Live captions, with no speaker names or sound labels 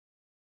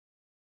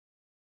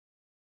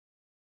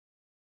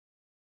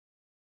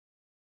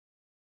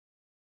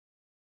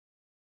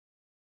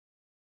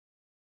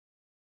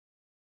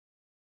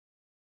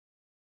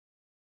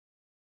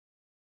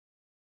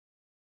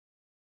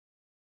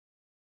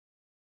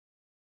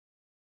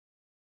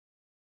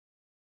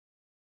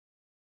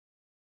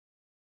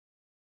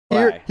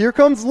Here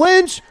comes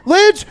Lynch.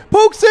 Lynch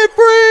pokes it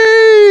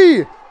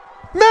free.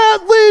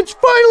 Matt Lynch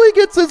finally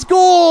gets his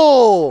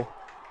goal.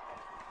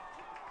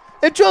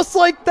 And just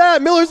like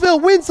that, Millersville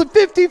wins the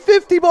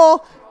 50-50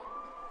 ball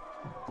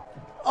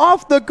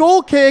off the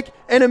goal kick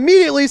and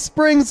immediately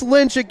springs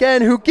Lynch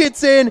again, who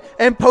gets in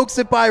and pokes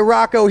it by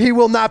Rocco. He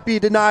will not be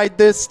denied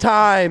this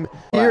time.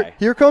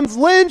 Here comes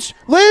Lynch.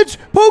 Lynch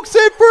pokes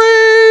it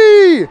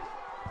free.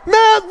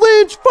 Matt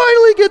Lynch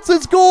finally gets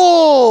his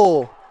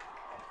goal.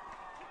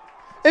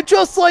 And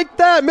just like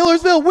that,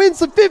 Millersville wins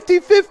the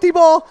 50-50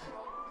 ball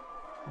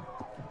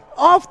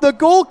off the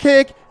goal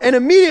kick and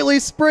immediately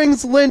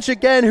springs Lynch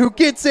again, who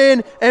gets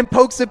in and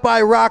pokes it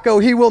by Rocco.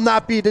 He will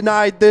not be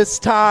denied this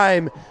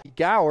time.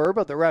 Gower,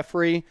 but the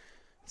referee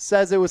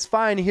says it was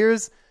fine.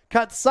 Here's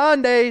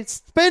Katsande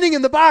spinning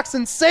in the box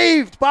and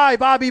saved by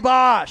Bobby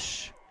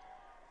Bosch.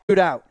 Shoot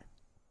out.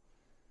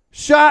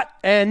 Shot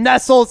and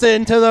nestles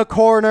into the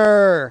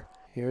corner.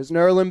 Here's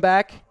Nerlin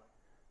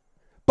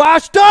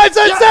Bosch dives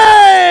and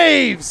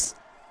saves!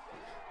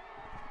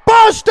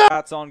 Bosch dives!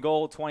 Shots on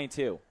goal,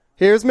 22.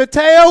 Here's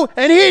Mateo,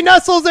 and he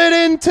nestles it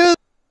into.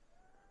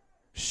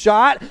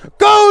 Shot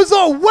goes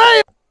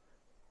away.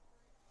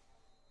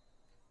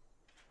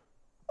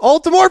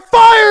 Altimore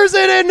fires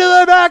it into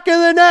the back of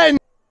the net.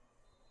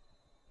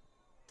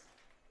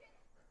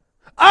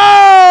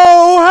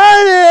 Oh,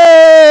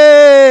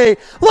 Henny!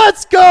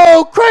 Let's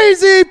go,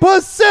 crazy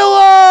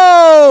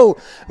Pasillo!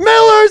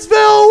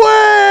 Millersville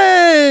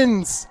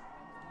wins!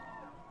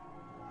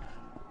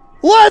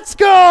 Let's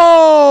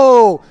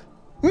go!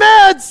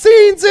 Mad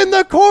scenes in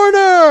the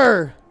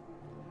corner!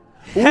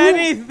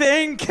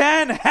 Anything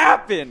can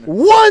happen!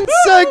 Once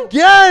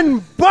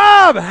again,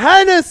 Bob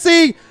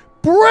Hennessy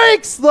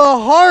breaks the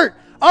heart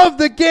of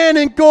the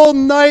Gannon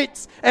Golden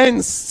Knights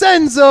and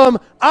sends them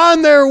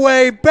on their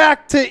way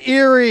back to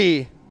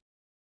Erie.